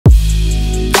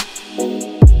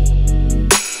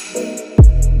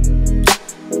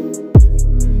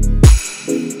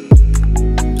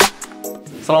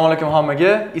Assalomu alaykum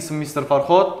hammaga. Ismim Mr.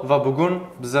 Farhod va bugun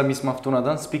biz Miss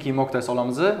Maftunadan speaking mock test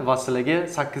olamiz va sizlarga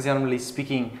 8,5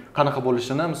 speaking qanaqa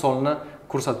bo'lishini misolini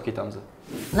ko'rsatib ketamiz.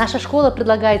 Наша школа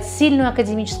предлагает сильную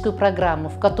академическую программу,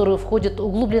 в которую входит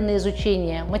углубленное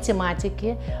изучение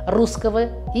математики, русского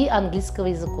и английского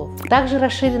языков. Также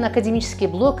расширен академический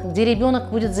блок, где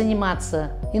ребенок будет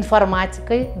заниматься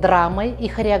информатикой, драмой и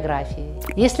хореографией.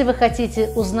 Если вы хотите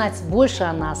узнать больше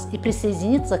о нас и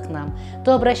присоединиться к нам,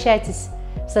 то обращайтесь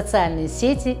в социальные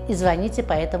сети и звоните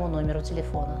по этому номеру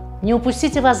телефона. Не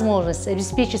упустите возможность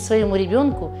обеспечить своему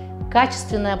ребенку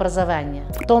качественное образование.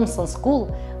 В Thompson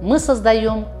School мы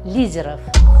создаем лидеров.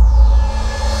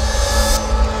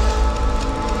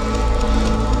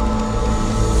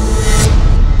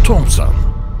 Thompson.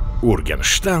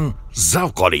 O'rganishdan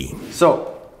zavq oling.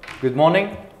 So, good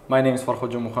morning. My name is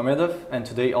Farhod Muhamedov and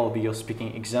today I'll be your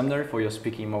speaking examiner for your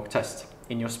speaking mock test.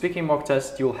 In your speaking mock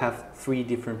test, you'll have 3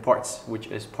 different parts, which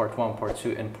is part 1, part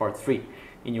 2 and part 3.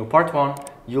 In your part 1,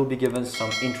 you'll be given some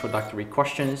introductory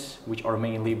questions, which are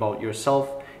mainly about yourself.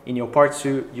 In your part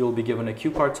 2, you'll be given a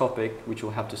cue card topic, which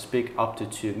you'll have to speak up to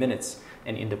 2 minutes.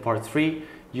 And in the part 3,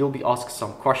 you'll be asked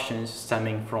some questions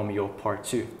stemming from your part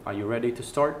 2. Are you ready to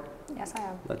start? Yes, I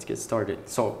am. Let's get started.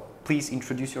 So, please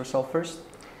introduce yourself first.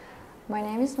 My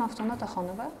name is Maftuna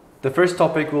Takhanova. The first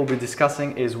topic we'll be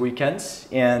discussing is weekends.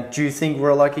 And do you think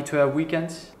we're lucky to have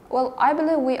weekends? Well, I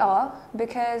believe we are,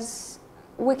 because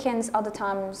weekends are the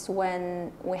times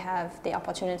when we have the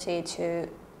opportunity to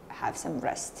have some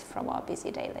rest from our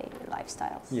busy daily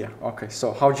lifestyles. Yeah, okay.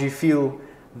 So how do you feel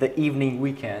the evening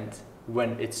weekend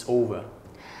when it's over?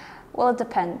 Well, it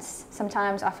depends.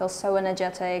 Sometimes I feel so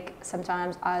energetic.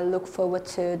 Sometimes I look forward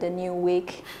to the new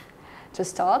week to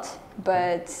start.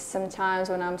 But sometimes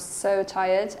when I'm so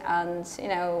tired and, you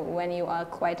know, when you are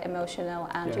quite emotional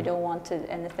and you don't want to do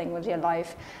anything with your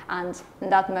life, and in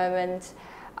that moment,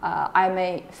 I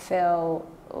may feel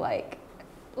like,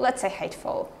 let's say,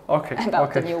 hateful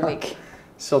about the new week.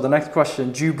 So the next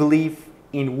question, do you believe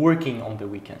in working on the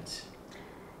weekends?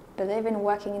 Believe in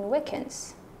working in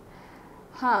weekends?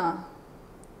 Yes,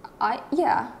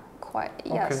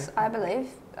 I believe.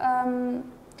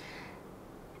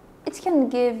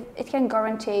 It can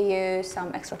guarantee you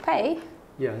some extra pay.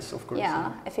 Yes, of course.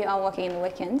 Yeah, if you are working in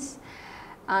weekends.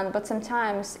 But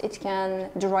sometimes it can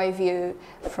drive you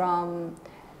from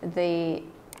the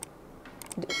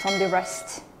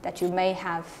rest that you may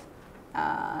have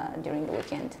during the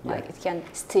weekend. Yeah. Like, it can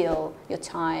steal your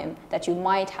time that you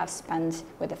might have spent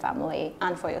with the family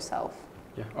and for yourself.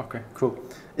 Yeah, okay, cool.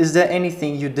 Is there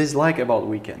anything you dislike about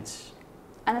weekends?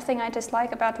 Anything I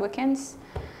dislike about weekends?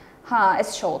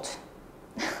 It's short.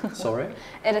 Sorry?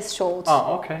 It is short.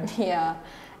 Oh, okay. Yeah,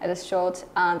 it is short,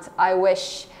 and I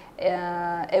wish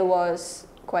it was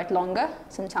quite longer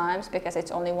sometimes, because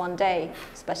it's only one day,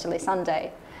 especially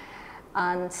Sunday,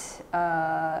 and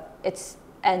it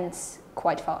ends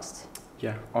quite fast.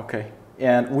 Yeah, okay.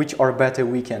 And which are better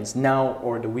weekends, now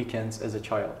or the weekends as a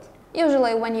child?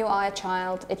 Usually when you are a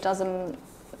child, it doesn't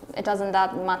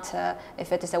that matter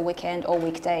if it is a weekend or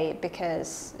weekday,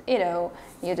 because, you know,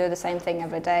 you do the same thing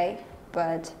every day.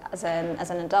 But as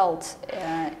an adult,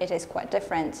 it is quite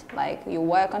different. Like, you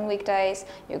work on weekdays,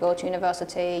 you go to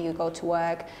university, you go to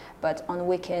work, but on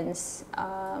weekends,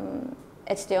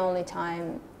 it's the only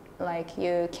time, like,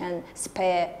 you can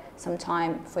spare some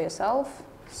time for yourself.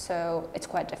 So it's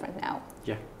quite different now.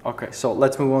 Yeah, okay. So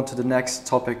let's move on to the next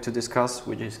topic to discuss,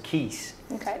 which is keys.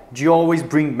 Okay. Do you always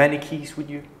bring many keys with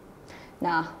you?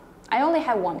 Nah, I only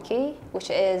have one key, which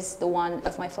is the one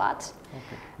of my flat.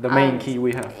 Okay. The main key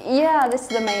we have. Yeah, this is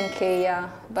the main key, yeah.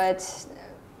 But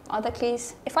other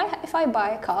keys, if I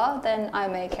buy a car, then I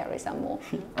may carry some more.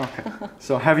 Okay.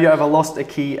 So have you ever lost a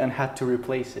key and had to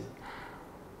replace it?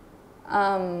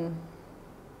 That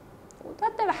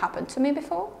never happened to me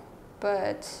before.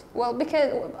 But, well,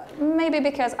 maybe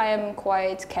because I am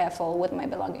quite careful with my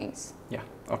belongings. Yeah,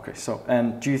 okay. So,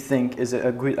 and do you think is it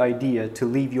a good idea to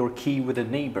leave your key with a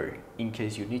neighbor in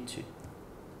case you need to?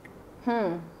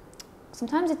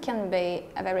 Sometimes it can be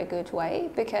a very good way,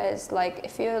 because, like,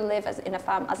 if you live as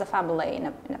a family in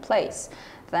a place,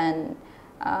 then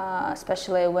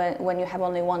especially when you have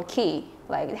only one key,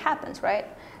 like, it happens, right?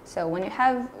 So when you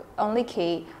have only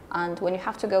key and when you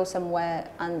have to go somewhere,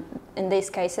 and in these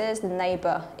cases the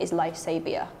neighbor is life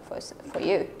savior for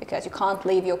you, because you can't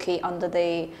leave your key under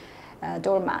the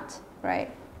doormat, right?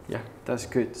 Yeah, that's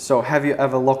good. So have you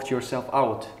ever locked yourself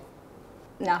out?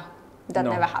 No, that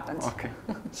never happened. Okay.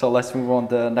 So let's move on.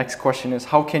 The next question is,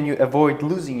 how can you avoid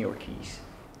losing your keys?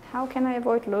 How can I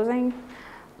avoid losing?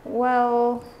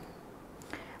 Well,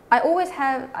 I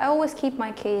always keep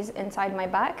my keys inside my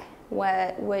bag,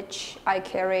 which I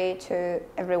carry to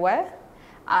everywhere,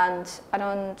 and I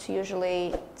don't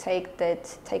usually take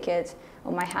it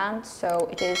on my hand, so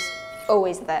it is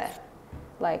always there.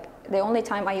 Like, the only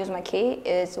time I use my key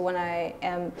is when I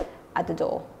am at the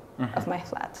door of my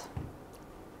flat.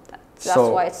 That's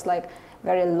why it's like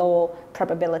very low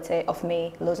probability of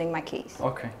me losing my keys.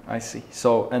 Okay, I see.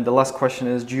 So, and the last question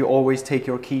is, do you always take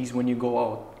your keys when you go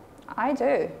out? I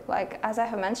do. Like, as I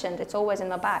have mentioned, it's always in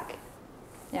my bag.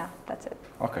 Yeah, that's it.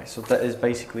 Okay, so that is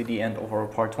basically the end of our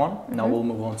part 1. Now we'll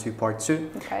move on to part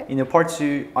 2. Okay. In the part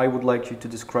 2, I would like you to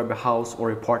describe a house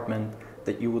or apartment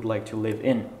that you would like to live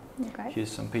in. Okay.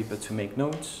 Here's some paper to make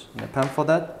notes and a pen for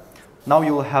that. Now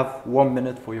you'll have 1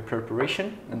 minute for your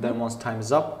preparation, and then once time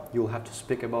is up, you'll have to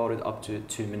speak about it up to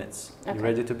 2 minutes. Okay. You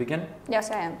ready to begin? Yes,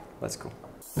 I am. Let's go.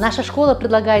 Наша школа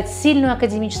предлагает сильную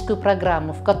академическую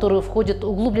программу, в которую входит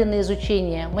углубленное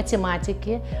изучение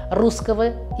математики,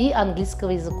 русского и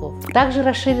английского языков. Также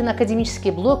расширен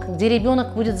академический блок, где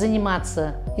ребенок будет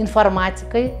заниматься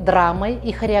информатикой, драмой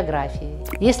и хореографией.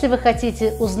 Если вы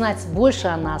хотите узнать больше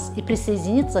о нас и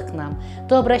присоединиться к нам,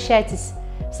 то обращайтесь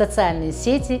в социальные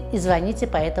сети и звоните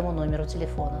по этому номеру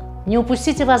телефона. Не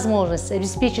упустите возможность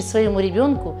обеспечить своему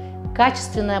ребенку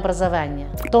качественное образование.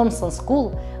 В Thompson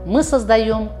School мы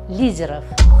создаем лидеров.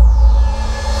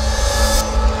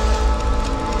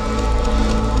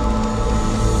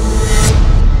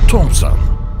 Thompson.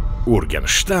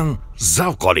 O'rganishdan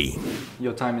zavq oling.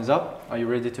 Your time is up. Are you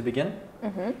ready to begin?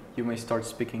 You may start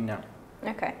speaking now.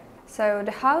 Okay. So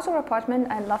the house or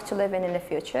apartment I'd love to live in the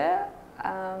future,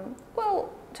 well,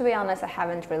 to be honest, I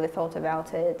haven't really thought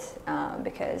about it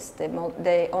because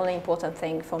the only important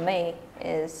thing for me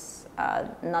is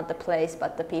not the place,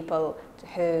 but the people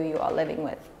who you are living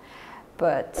with.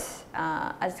 But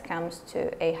as it comes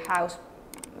to a house,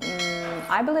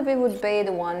 I believe it would be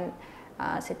the one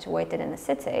situated in a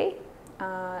city.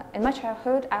 In my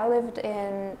childhood, I lived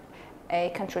in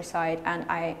a countryside, and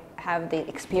I have the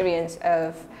experience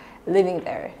of living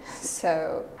there.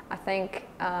 So I think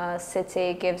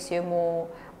city gives you more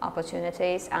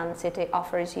opportunities, and city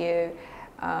offers you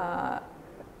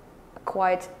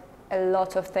quite a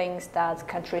lot of things that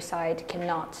countryside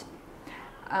cannot.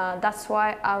 That's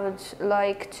why I would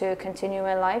like to continue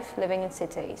my life living in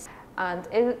cities. And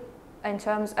in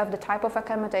terms of the type of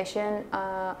accommodation,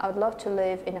 I would love to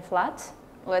live in a flat,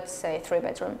 let's say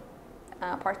 3-bedroom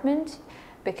apartment,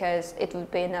 because it would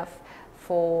be enough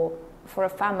for a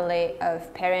family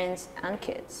of parents and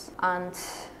kids. And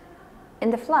in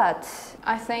the flat,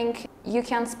 I think you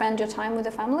can spend your time with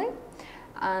the family,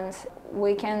 and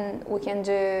we can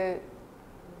do,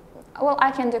 well,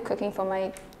 I can do cooking for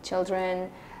my children,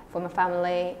 for my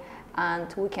family,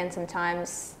 and we can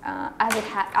sometimes,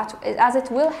 as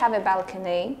it will have a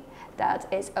balcony that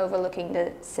is overlooking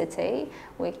the city,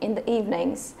 in the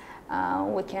evenings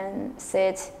we can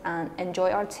sit and enjoy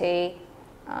our tea,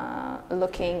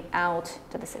 looking out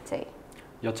to the city.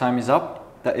 Your time is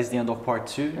up. That is the end of part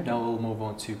 2. Now we'll move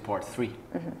on to part 3.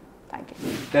 Thank you.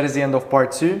 That is the end of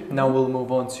part 2. Now we'll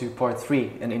move on to part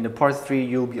 3. And in the part 3,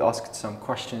 you'll be asked some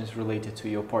questions related to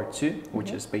your part 2,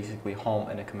 which is basically home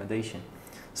and accommodation.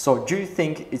 So, do you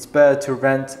think it's better to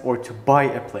rent or to buy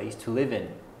a place to live in?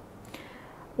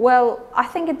 Well, I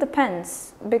think it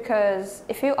depends, because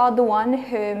if you are the one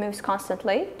who moves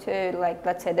constantly to, like,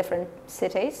 let's say different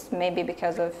cities, maybe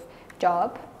because of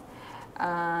job,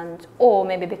 or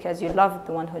maybe because you love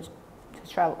the one who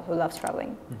loves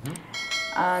traveling.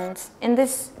 And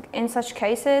in such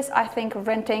cases, I think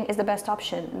renting is the best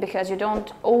option, because you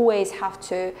don't always have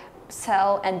to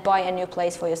sell and buy a new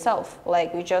place for yourself.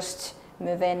 Like, you just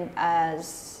move in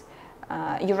as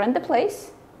you rent the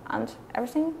place, and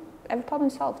every problem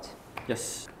is solved.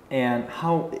 Yes. And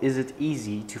how is it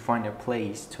easy to find a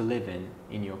place to live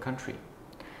in your country?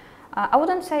 I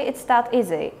wouldn't say it's that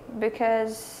easy,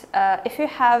 because if you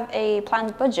have a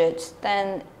planned budget,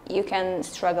 then you can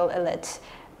struggle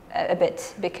a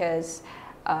bit because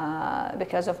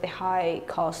of the high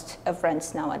cost of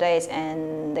rents nowadays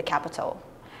in the capital.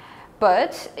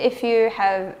 But if you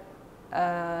have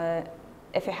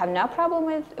no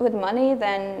problem with money,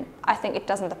 then I think it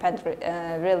doesn't depend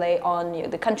really on you,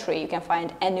 the country. You can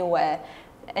find anywhere,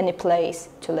 any place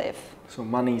to live. So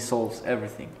money solves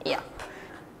everything. Yeah.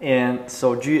 And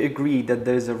so do you agree that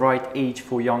there is a right age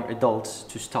for young adults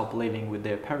to stop living with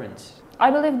their parents? I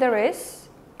believe there is.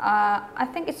 I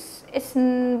think it's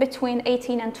between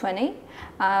 18 and 20.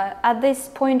 At this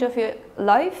point of your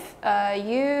life,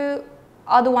 you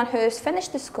are the one who has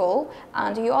finished the school,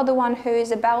 and you are the one who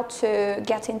is about to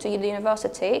get into the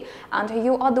university, and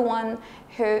you are the one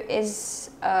who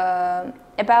is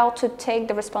about to take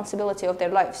the responsibility of their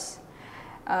lives.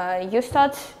 You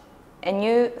start a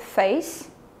new phase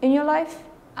in your life,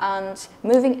 and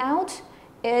moving out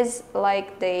is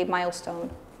like the milestone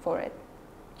for it.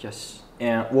 Yes.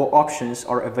 And what options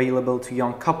are available to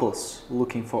young couples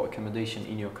looking for accommodation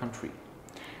in your country?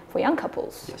 For young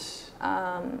couples? Yes.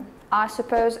 I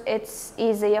suppose it's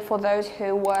easier for those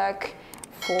who work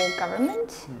for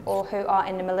government or who are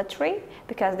in the military,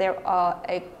 because there are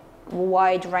a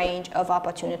wide range of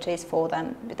opportunities for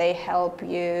them. They help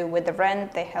you with the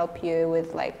rent, they help you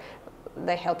with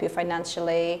they help you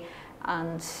financially,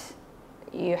 and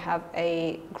you have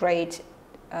a great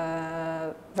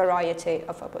variety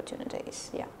of opportunities.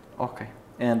 Yeah. Okay.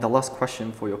 And the last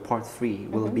question for your part 3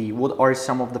 will be, what are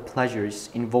some of the pleasures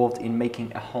involved in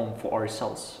making a home for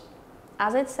ourselves?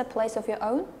 As it's a place of your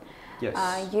own,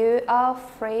 yes. You are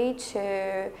free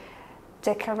to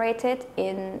decorate it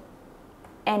in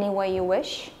any way you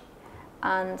wish,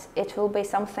 and it will be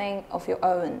something of your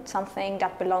own, something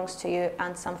that belongs to you,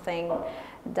 and something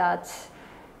that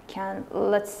can,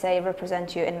 let's say,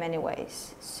 represent you in many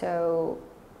ways. So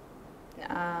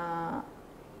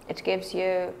it gives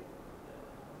you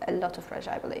a lot of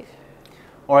pleasure, I believe.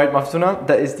 Alright, Maftuna,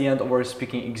 that is the end of our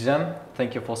speaking exam.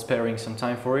 Thank you for sparing some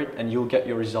time for it, and you'll get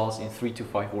your results in 3 to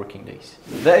 5 working days.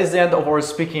 That is the end of our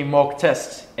speaking mock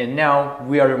test, and now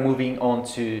we are moving on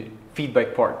to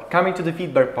feedback part. Coming to the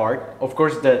feedback part, of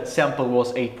course the sample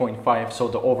was 8.5, so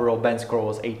the overall band score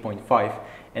was 8.5,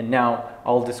 and now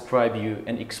I'll describe you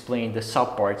and explain the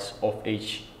subparts of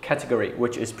each category,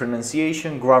 which is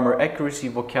pronunciation, grammar accuracy,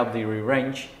 vocabulary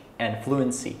range, and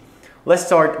fluency. Let's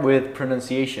start with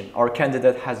pronunciation. Our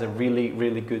candidate has a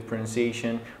really good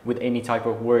pronunciation with any type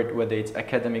of word, whether it's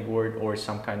academic word or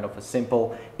some kind of a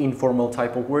simple informal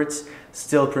type of words.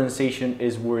 Still, pronunciation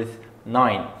is worth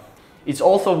 9. It's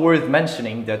also worth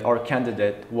mentioning that our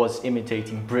candidate was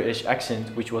imitating British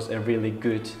accent, which was a really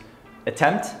good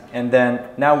attempt. And then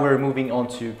now we're moving on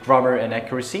to grammar and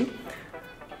accuracy.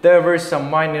 There were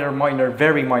some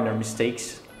very minor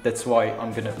mistakes. That's why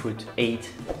I'm gonna put 8,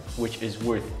 which is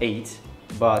worth 8.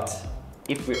 But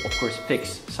if we of course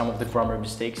fix some of the grammar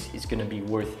mistakes, it's gonna be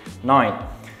worth 9.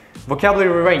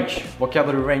 Vocabulary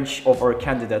range of our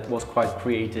candidate was quite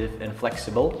creative and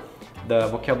flexible. The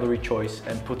vocabulary choice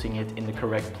and putting it in the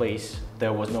correct place,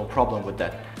 there was no problem with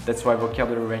that. That's why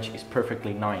vocabulary range is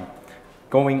perfectly 9.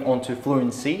 Going on to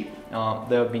fluency,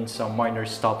 there have been some minor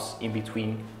stops in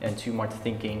between and too much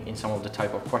thinking in some of the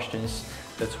type of questions.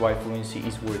 That's why fluency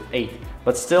is worth 8.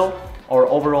 But still, our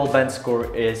overall band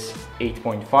score is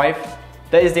 8.5.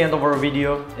 That is the end of our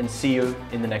video, and see you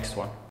in the next one.